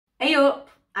Hey up,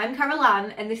 I'm Carol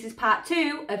Ann and this is part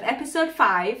 2 of episode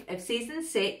 5 of season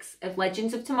 6 of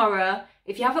Legends of Tomorrow.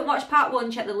 If you haven't watched part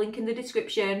 1, check the link in the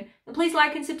description and please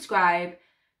like and subscribe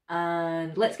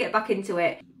and let's get back into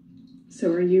it.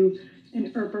 So are you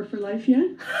an Erper for life yet?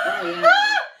 Oh yeah.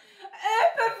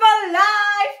 Erper for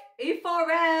life!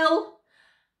 E4L!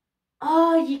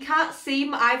 Oh, you can't see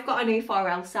me. I've got an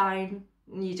E4L sign.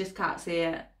 You just can't see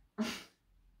it.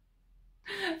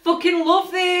 Fucking love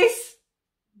this!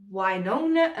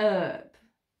 Winona Earp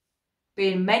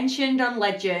being mentioned on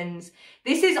Legends.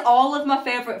 This is all of my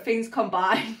favourite things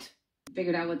combined.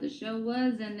 Figured out what the show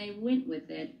was and they went with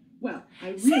it. Well,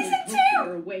 I really hope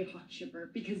you're a way hot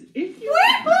shipper because if you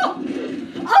Oh my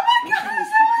god!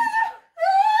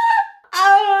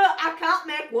 Oh, I can't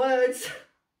make words.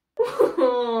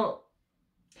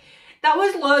 That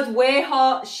was loads. Way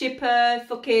hot shipper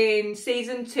fucking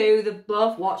season 2. They've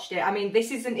both watched it. I mean,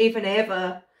 this isn't even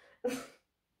Ava.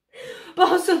 But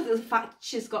also the fact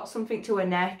she's got something to her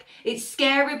neck. It's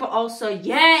scary, but also,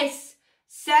 yes!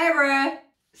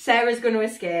 Sarah's going to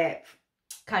escape.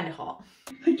 Kind of hot.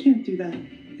 I can't do that.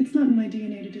 It's not in my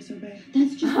DNA to disobey.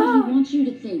 That's just what he wants you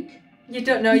to think. You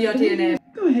don't know your DNA.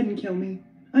 Go ahead and kill me.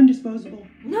 I'm disposable.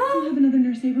 No! I'll have another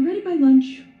nurse Ava ready by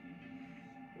lunch.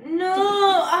 No!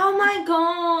 Oh my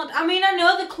god. I mean, I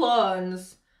know the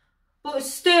clones. But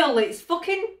still, it's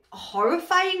fucking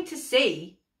horrifying to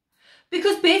see.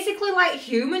 Because basically, like,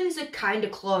 humans are kind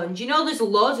of clones. You know, there's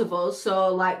loads of us, so,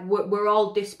 like, we're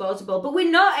all disposable. But we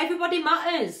know everybody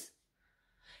matters.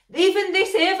 Even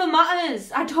this Ava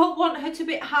matters. I don't want her to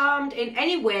be harmed in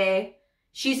any way.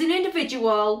 She's an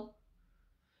individual.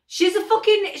 She's an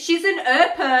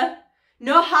Erper.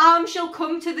 No harm shall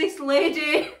come to this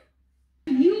lady.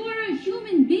 You are a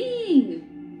human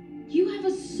being. You have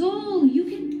a soul. You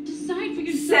can decide for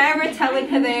yourself. Sarah telling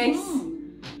her this.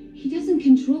 He doesn't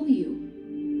control you.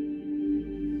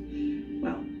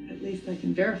 Well, at least I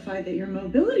can verify that your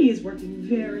mobility is working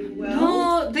very well.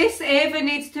 No, this Ava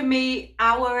needs to meet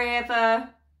our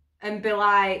Ava and be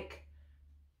like,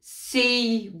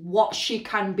 see what she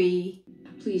can be.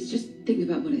 Please, just think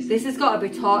about what I said. This has got to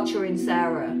be torturing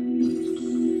Sarah.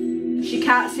 She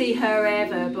can't see her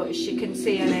Ava, but she can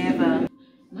see an Ava.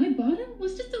 My bottom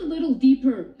was just a little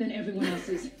deeper than everyone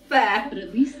else's. Fair. But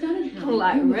at least down in hell.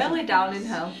 Like, really down in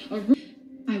hell.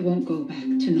 I won't go back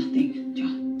to nothing,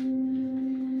 John.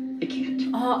 I can't.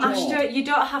 Oh, Astra, you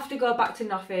don't have to go back to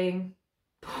nothing.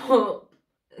 But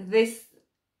this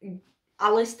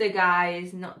Alistair guy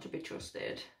is not to be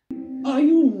trusted. Are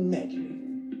you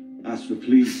meddling? Astra,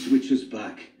 please switch us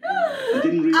back. I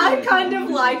didn't realise. I kind of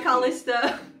like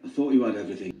Alistair. I thought you had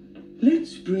everything.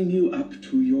 Let's bring you up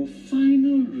to your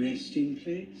final resting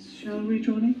place, shall we,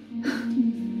 Johnny?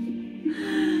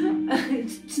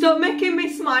 Stop making me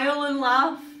smile and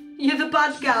laugh. You're the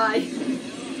bad guy.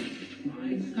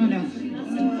 Oh no.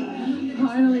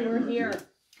 Finally, we're here.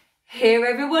 Here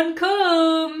everyone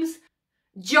comes.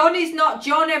 John is not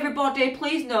John, everybody.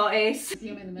 Please notice. See,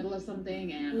 I'm in the middle of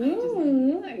something and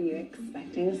Ooh, are you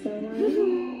expecting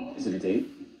someone? Is it a date?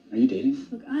 Are you dating?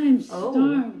 Look, I'm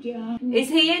starved, yeah. Is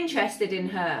he interested in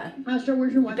her? Astra,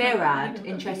 where's your wife? Berad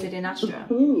interested in Astra.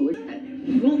 Ooh.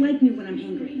 You won't like me when I'm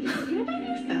hangry.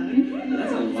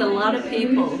 It's a lot of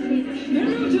people.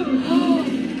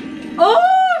 Oh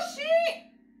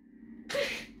shit!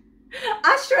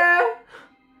 Astra!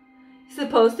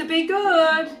 Supposed to be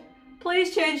good.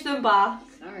 Please change them back.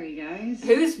 Sorry, guys.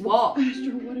 Who's what?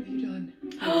 Astra, what have you done?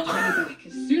 I'll try you back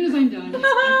as soon as I'm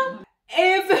done.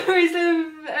 Ava is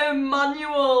a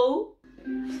manual.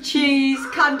 Cheese,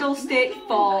 candlestick,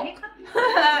 fork.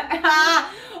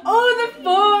 Oh, the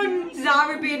fun!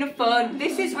 Zara being a fun.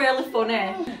 This is really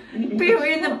funny.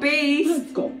 Beauty and the Beast.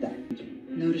 I've got that.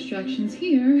 No distractions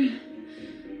here.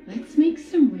 Let's make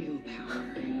some real power.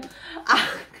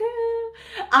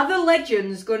 Are the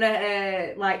legends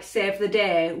gonna like save the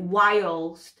day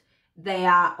whilst they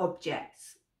are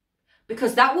objects?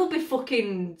 Because that will be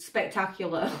fucking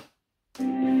spectacular.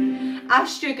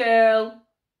 Astra girl.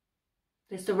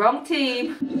 It's the wrong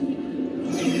team.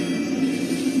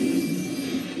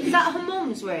 Is that her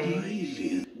mum's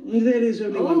ring? There is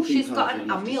only one thing she's got an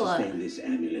powerful enough to amulet. sustain this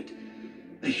amulet.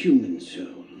 A human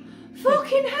soul.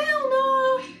 Fucking hell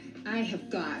no! I have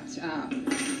got,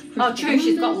 Oh true,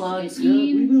 she's got loads.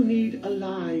 We will need a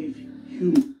live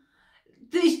human.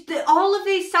 All of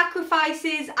these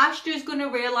sacrifices, Astra's gonna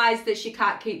realise that she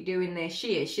can't keep doing this.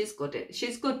 She is. She's good.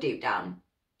 She's good deep down.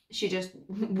 She just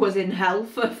was in hell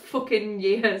for fucking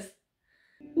years.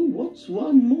 Well, what's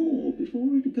one more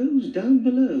before it goes down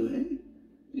below, eh?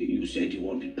 You said you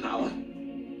wanted power.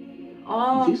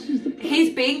 Oh, This is the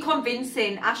he's being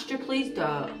convincing. Astra, please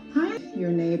don't. Hi,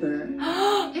 your neighbor.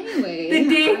 Anyway, The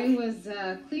dick. I was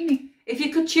cleaning. If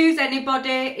you could choose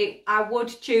anybody, I would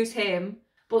choose him.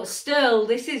 But still,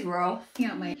 this is rough.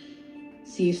 Out my.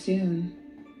 See you soon.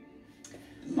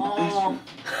 Oh.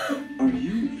 Are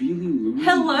you really Lumiere?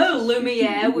 Hello,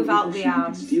 Lumiere without the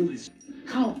arms. Steal his...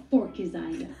 I'll fork his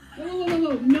eyes out.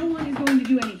 Whoa. No one is going to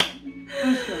do anything.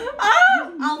 Astra.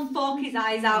 Oh, I'll fork his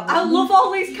eyes out. I love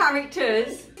all these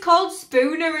characters. It's called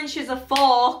Spooner and she's a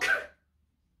fork.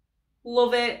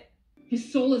 Love it.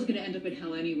 His soul is going to end up in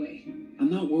hell anyway. I'm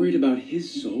not worried about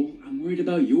his soul. I'm worried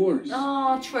about yours.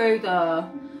 Oh, true though.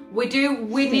 We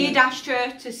need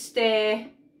Astra to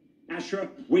stay Astra,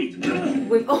 wait.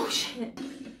 with, oh shit.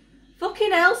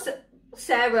 Fucking hell,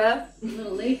 Sarah. It's a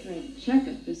little late for a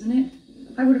checkup, isn't it?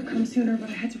 I would have come sooner, but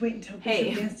I had to wait until Hey.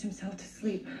 Bishop danced himself to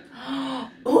sleep.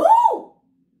 Ooh!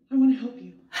 I want to help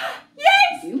you.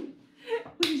 Yes! You?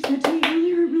 What you said to me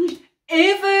earlier really...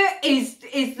 Ava is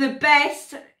the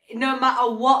best, no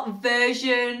matter what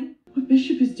version. What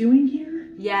Bishop is doing here?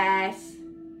 Yes.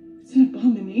 It's an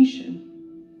abomination.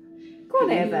 Go on,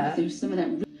 Ava. There's some of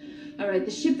that. All right,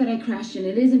 the ship that I crashed in,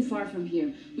 it isn't far from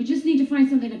here. We just need to find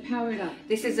something to power it up.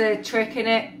 This is a trick,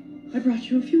 innit? I brought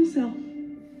you a fuel cell.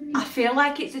 I feel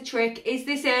like it's a trick. Is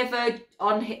this Ava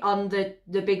on the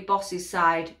big boss's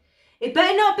side? It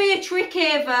better not be a trick,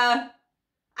 Ava.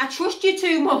 I trust you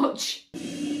too much.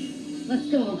 Let's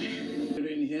go.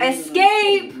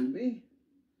 Escape!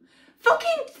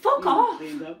 Fucking fuck off.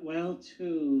 Cleaned up well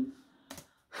too.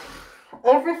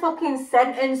 Every fucking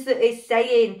sentence that is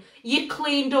saying, you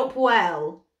cleaned up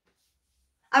well.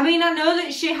 I mean, I know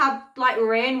that she had like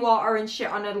rainwater and shit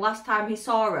on her last time he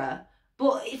saw her,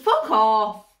 but fuck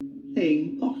off.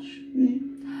 Playing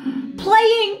posh.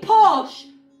 Playing posh.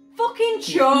 Fucking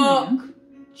choke.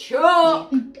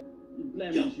 Choke.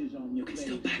 Blemishes on you can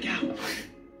still back out.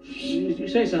 You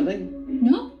say something?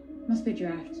 No, must be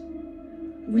draft.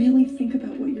 Really think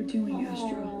about what you're doing,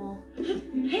 Astra.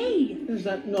 Hey. Is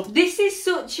that not? This is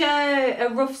such a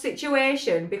rough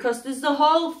situation because there's the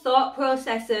whole thought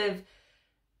process of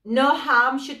no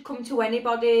harm should come to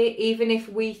anybody, even if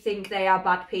we think they are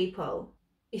bad people.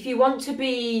 If you want to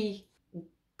be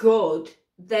good,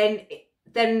 then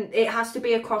it has to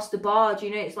be across the board.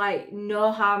 You know, it's like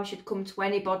no harm should come to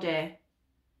anybody.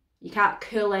 You can't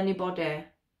kill anybody,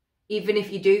 even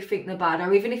if you do think they're bad,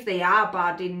 or even if they are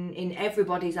bad in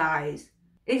everybody's eyes.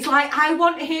 It's like, I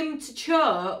want him to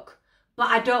choke, but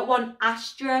I don't want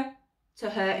Astra to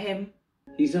hurt him.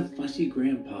 He's a fussy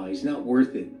grandpa. He's not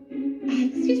worth it.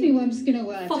 Excuse me, well, I'm just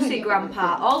gonna... Fussy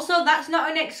grandpa. Also, that's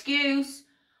not an excuse.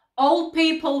 Old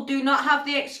people do not have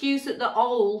the excuse that they're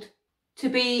old to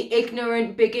be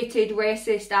ignorant, bigoted,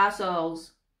 racist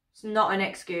assholes. It's not an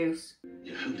excuse.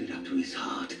 You hold it up to his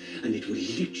heart, and it will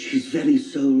leech his very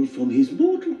soul from his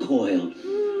mortal coil.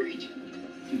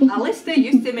 Alistair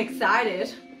used to be excited.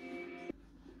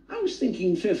 I was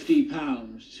thinking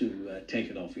 £50 to take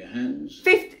it off your hands.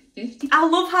 50. 50? I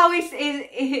love how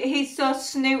he's so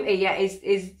snooty, yet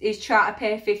he's trying to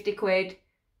pay 50 quid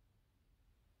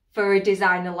for a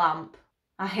designer lamp.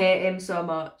 I hate him so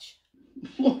much.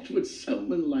 What would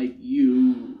someone like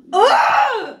you...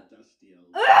 Ugh! Dusty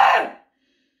old... Ugh!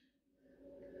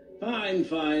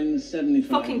 Fine, 75.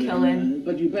 Fucking kill him.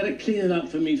 But you better clean it up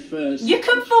for me first. You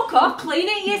can fuck off, clean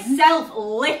it yourself,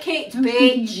 lick it, I'm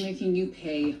thinking of bitch. making you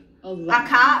pay a lot.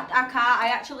 I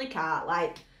actually can't,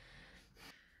 like...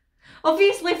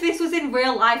 Obviously, if this was in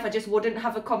real life, I just wouldn't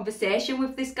have a conversation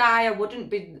with this guy. I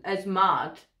wouldn't be as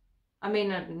mad. I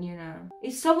mean, you know.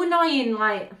 It's so annoying,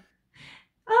 like...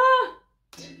 Ah!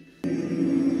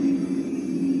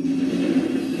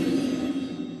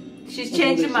 She's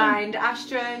changed her mind.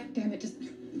 Astra... Damn it, just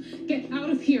get out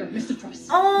of here, Mr. Truss.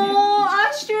 Oh,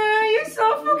 Astra, you're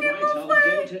so fucking Right, I'll lovely.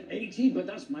 go to 80, but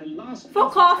that's my last...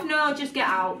 Fuck off, no, just get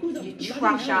out. You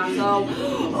trash asshole.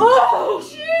 Oh,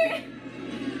 shit!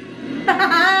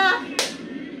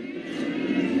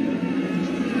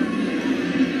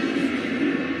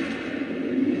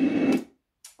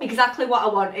 Exactly what I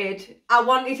wanted. I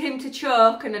wanted him to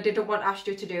choke and I didn't want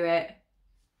Astra to do it.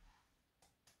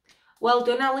 Well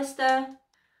done, Alistair.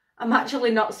 I'm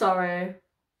actually not sorry.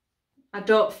 I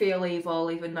don't feel evil,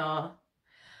 even though...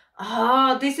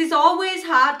 Oh, this is always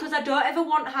hard because I don't ever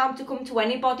want harm to come to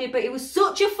anybody, but he was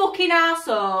such a fucking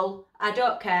arsehole. I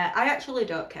don't care. I actually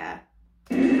don't care.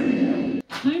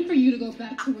 Time for you to go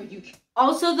back to where you came.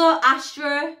 Also, though,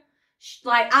 Astra,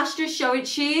 like, Astra's showing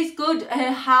she is good.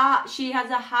 Her heart, she has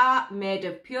a heart made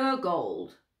of pure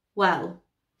gold. Well,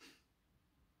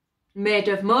 made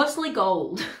of mostly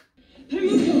gold.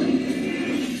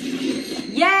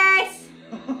 Yes!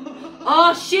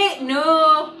 Oh shit,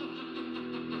 no.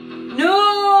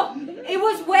 No! It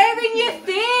was wearing your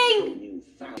thing!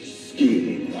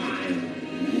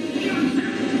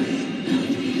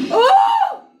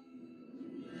 Oh!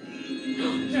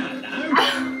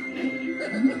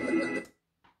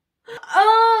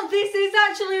 Oh, this is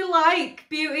actually like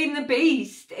Beauty and the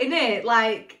Beast, isn't it?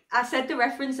 Like, I said the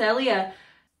reference earlier.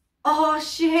 Oh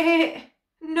shit.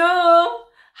 No.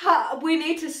 We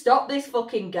need to stop this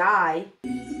fucking guy.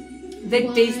 The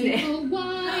Why, Disney. oh,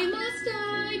 why must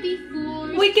I be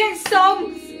forced? We get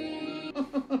songs.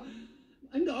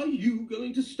 And are you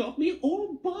going to stop me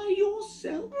all by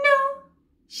yourself? No.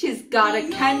 She's got a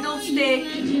candlestick.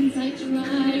 Legends I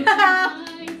tried to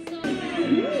hide so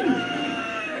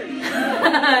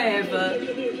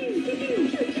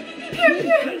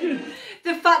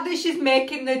The fact that she's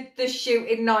making the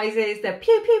shooting noises, the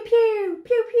pew pew pew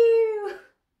pew pew.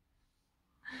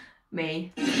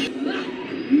 Me.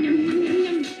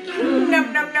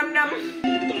 Num num num num.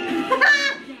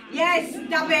 Yes,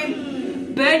 stab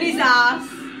him. Burn his ass.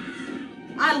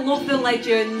 I love the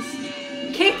legends.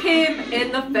 Kick him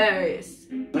in the face.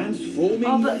 Transforming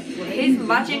Oh, but his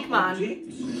magic man.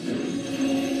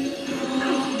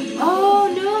 Oh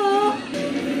no.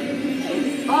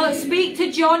 Oh, speak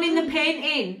to John in the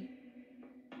painting.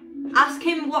 Ask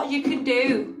him what you can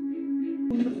do.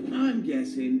 I'm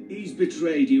guessing he's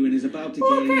betrayed you and is about to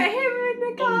Look gain at him in the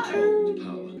untold garden.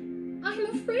 power. I'm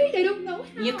afraid I don't know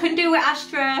how. You can do it,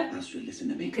 Astra. Astra, listen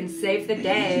to me. You can save the Years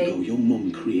day. ago, your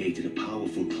mum created a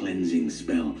powerful cleansing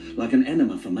spell, like an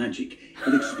enema for magic.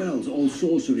 It expels all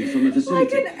sorcery from a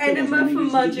vicinity. Like an enema There wasn't any for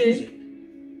reason to use magic.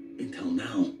 it. Until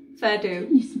now. Fair do.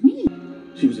 Goodness me.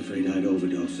 She was afraid I'd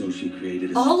overdose, so she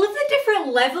created a... All of the different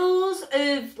levels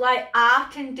of like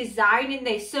art and design in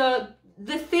this. So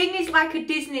the thing is like a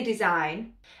Disney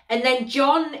design, and then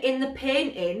John in the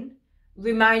painting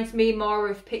reminds me more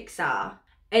of Pixar,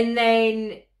 and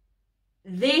then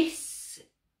this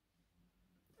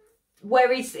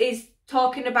where he's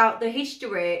talking about the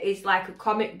history is like a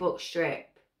comic book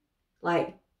strip,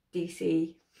 like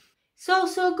DC. So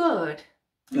good.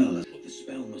 Bella, the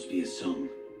spell must be a song.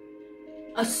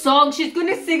 A song. She's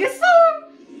gonna sing a song.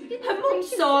 Her mum's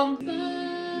song.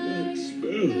 That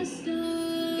spell, it's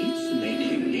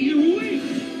making me awake.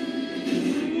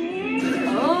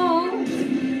 Oh,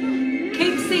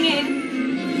 keep singing.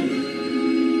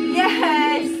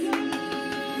 Yes.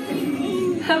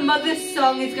 Her mother's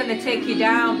song is gonna take you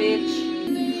down, bitch.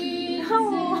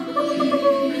 Oh,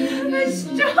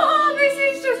 stop!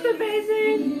 This is just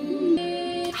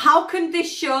amazing. How can this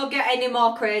show get any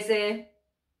more crazy?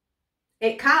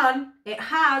 It can. It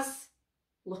has.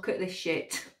 Look at this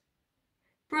shit.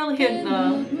 Brilliant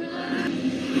though.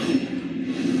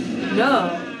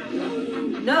 No.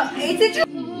 No, is it just...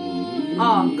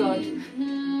 Oh, good.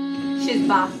 She's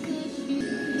back.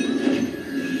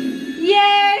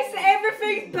 Yes,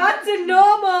 everything's back to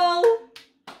normal.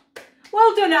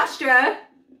 Well done, Astra.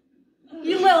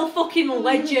 You little fucking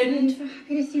legend. So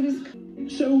happy to see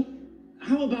this. So,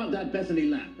 how about that Bethany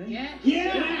lamp? Eh?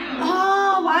 Yeah.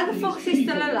 Oh, why the fuck's he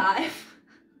still alive?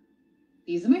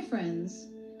 These are my friends,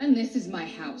 and this is my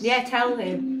house. Yeah, tell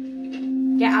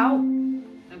him. Get out.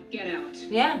 Now get out.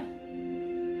 Yeah.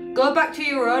 Go back to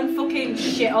your own fucking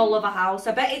shit all over house.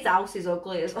 I bet his house is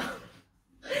ugly as well.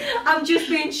 I'm just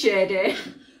being shady.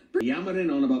 Yammering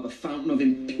on about the Fountain of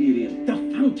Imperium. The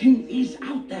fountain is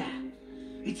out there.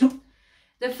 It's a...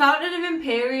 The Fountain of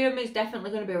Imperium is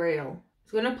definitely going to be real.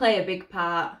 It's going to play a big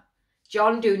part.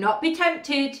 John, do not be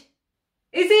tempted.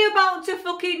 Is he about to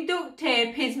fucking duct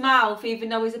tape his mouth even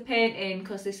though he's a painting?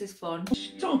 Because this is fun.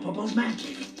 Unstoppable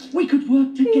magic. We could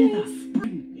work together.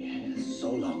 Yes,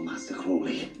 so long, Master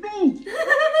Crowley. No!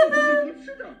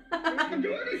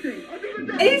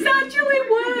 It's actually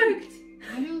worked.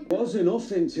 I don't. Was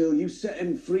enough until you set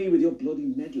him free with your bloody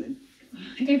meddling.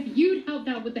 If you'd helped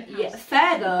out with the house, Yeah,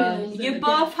 fair though. bills, You and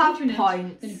both the have patronage,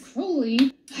 points. then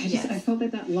Crowley. I felt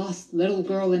like that lost little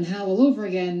girl in hell all over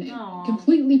again. Aw.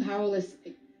 Completely powerless.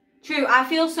 True, I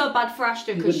feel so bad for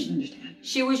Astra You because wouldn't understand.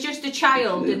 she was just a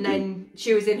child and then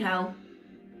she was in hell.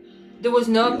 There was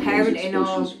no Yeah, there was parenting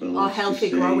expulsion spell, or let's healthy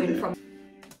just say growing that. from...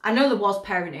 I know there was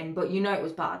parenting, but you know it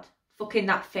was bad. Fucking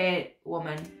that fate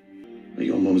woman.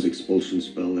 Your mum's expulsion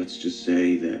spell, let's just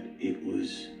say that it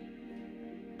was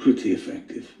pretty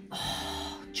effective.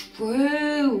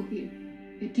 True.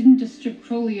 It didn't just strip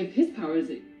Crowley of his powers.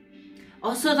 It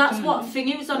Also, that's what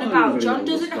Thingy was on Oh, about. you John very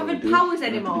well doesn't have spell his it, powers dude. Had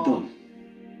to be anymore. done.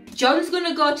 John's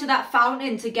gonna go to that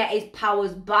fountain to get his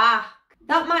powers back.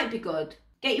 That might be good.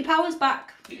 Get your powers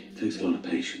back. It takes a lot of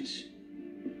patience.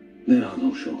 There are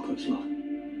no shortcuts, love.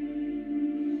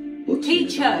 But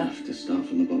Teacher. I have to start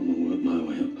from the bottom and work my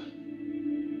way up.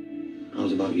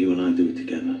 How's about you and I do it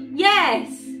together?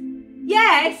 Yes.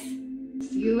 Yes.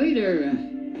 See you later,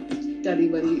 study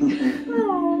buddy.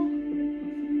 Oh.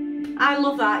 I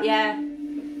love that, yeah.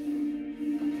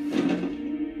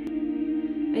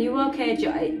 Are you okay,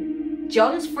 John?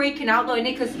 John's freaking out though, isn't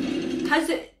he?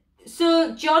 Because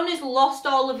so John has lost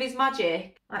all of his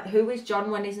magic. Like, who is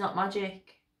John when he's not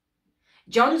magic?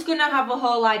 John's gonna have a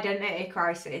whole identity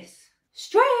crisis.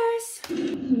 Stress!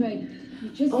 Right, you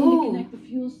just need to connect the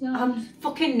fuel cell. I'm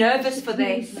fucking nervous for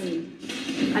this.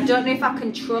 I don't know if I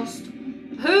can trust.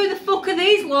 Who the fuck are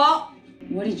these lot?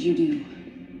 What did you do?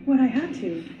 What I had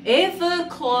to. Ava He's my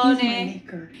Cloney.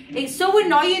 maker. It's so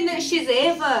annoying that she's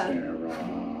Ava.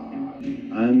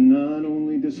 I'm not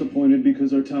only disappointed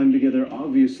because our time together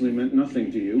obviously meant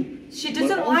nothing to you. She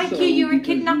doesn't but like also you, you're a because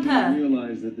you kidnapper. didn't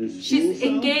realize that this She's fuel cell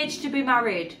engaged to be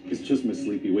married. is just my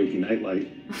sleepy wakey nightlight.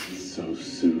 So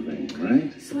soothing,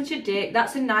 right? Such a dick.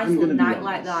 That's a nice I'm little gonna be night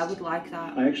like that. I honest. would like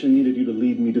that. I actually needed you to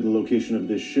lead me to the location of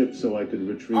this ship so I could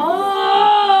retrieve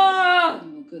Oh!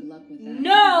 Oh, good luck with that.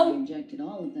 No! We injected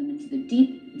all of them into the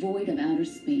deep void of outer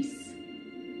space.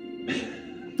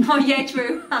 Oh yeah,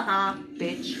 true. Haha,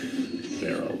 bitch.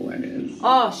 Sarah Lance.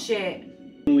 Oh shit.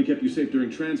 Only kept you safe during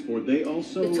transport. They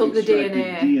also They took the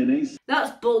extracted DNA.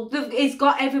 That's bull. It's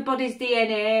got everybody's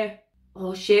DNA.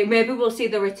 Oh shit. Maybe we'll see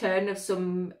the return of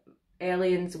some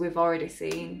aliens we've already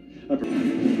seen.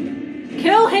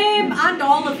 Kill him and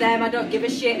all of them. I don't give a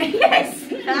shit. Yes.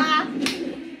 Ah.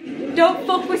 Don't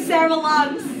fuck with Sarah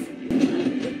Lance.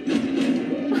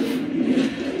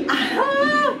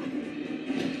 Ah.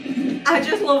 I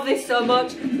just love this so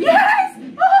much. Yes!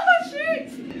 Oh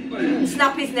shit!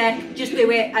 Snap his neck. Just do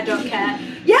it. I don't care.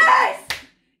 Yes!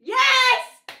 Yes!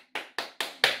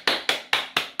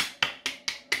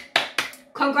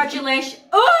 Congratulations.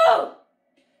 Oh!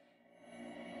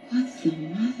 What's the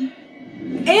matter?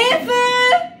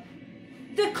 Ava!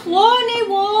 The cloney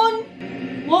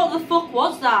one! What the fuck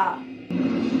was that?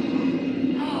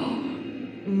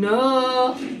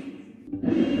 No.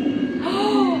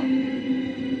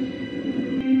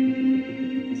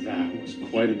 That was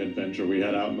quite an adventure we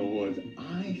had out in the woods.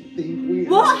 I think we.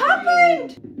 What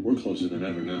happened? We're closer than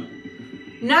ever now.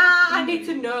 Nah, I need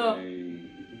to know.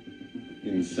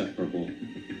 Inseparable.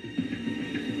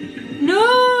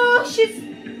 No,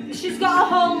 she's got a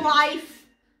whole life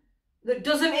that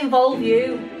doesn't involve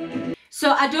you.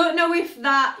 So I don't know if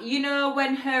that, you know,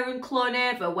 when her and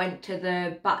Cloneva went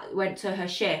to her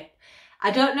ship,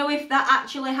 I don't know if that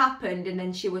actually happened and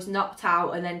then she was knocked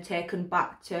out and then taken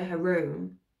back to her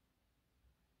room.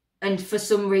 And for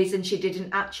some reason she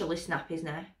didn't actually snap his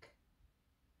neck.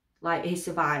 Like, he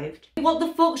survived. What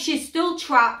the fuck? She's still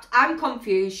trapped. I'm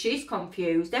confused. She's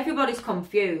confused. Everybody's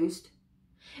confused.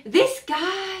 This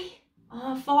guy.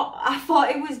 Oh, I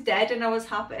thought he was dead and I was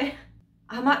happy.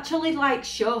 I'm actually like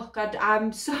shook.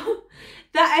 I'm so...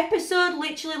 That episode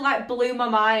literally like blew my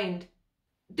mind.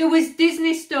 There was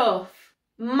Disney stuff,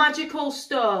 magical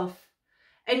stuff,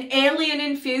 an alien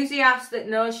enthusiast that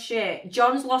knows shit.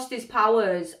 John's lost his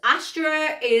powers.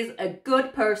 Astra is a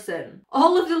good person.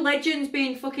 All of the legends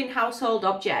being fucking household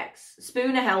objects.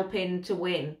 Spooner helping to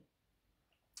win.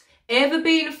 Ava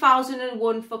being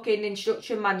 1001 fucking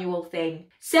instruction manual thing.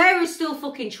 Sarah's still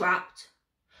fucking trapped.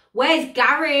 Where's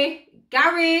Gary?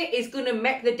 Gary is gonna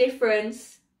make the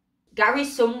difference.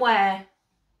 Gary's somewhere.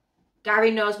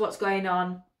 Gary knows what's going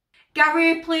on.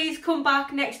 Gary, please come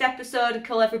back next episode and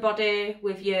kill everybody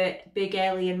with your big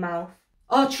alien mouth.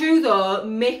 Oh, true though,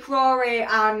 Mick, Rory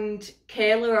and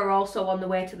Kayla are also on the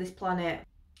way to this planet.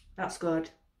 That's good.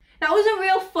 That was a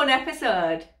real fun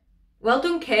episode. Well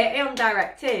done, Katie, on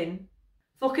directing.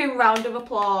 Fucking round of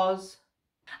applause.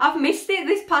 I've missed it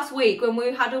this past week when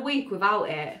we had a week without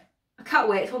it. I can't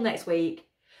wait till next week.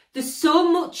 There's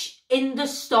so much in the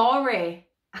story.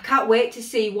 I can't wait to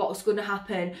see what's going to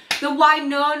happen. The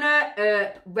Winona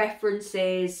Earp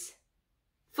references.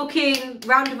 Fucking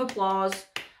round of applause.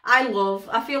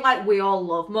 I feel like we all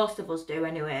love. Most of us do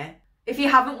anyway. If you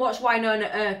haven't watched Winona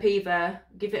Earp either,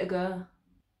 give it a go.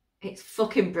 It's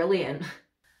fucking brilliant.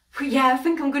 But yeah, I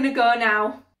think I'm going to go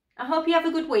now. I hope you have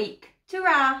a good week.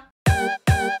 Ta-ra!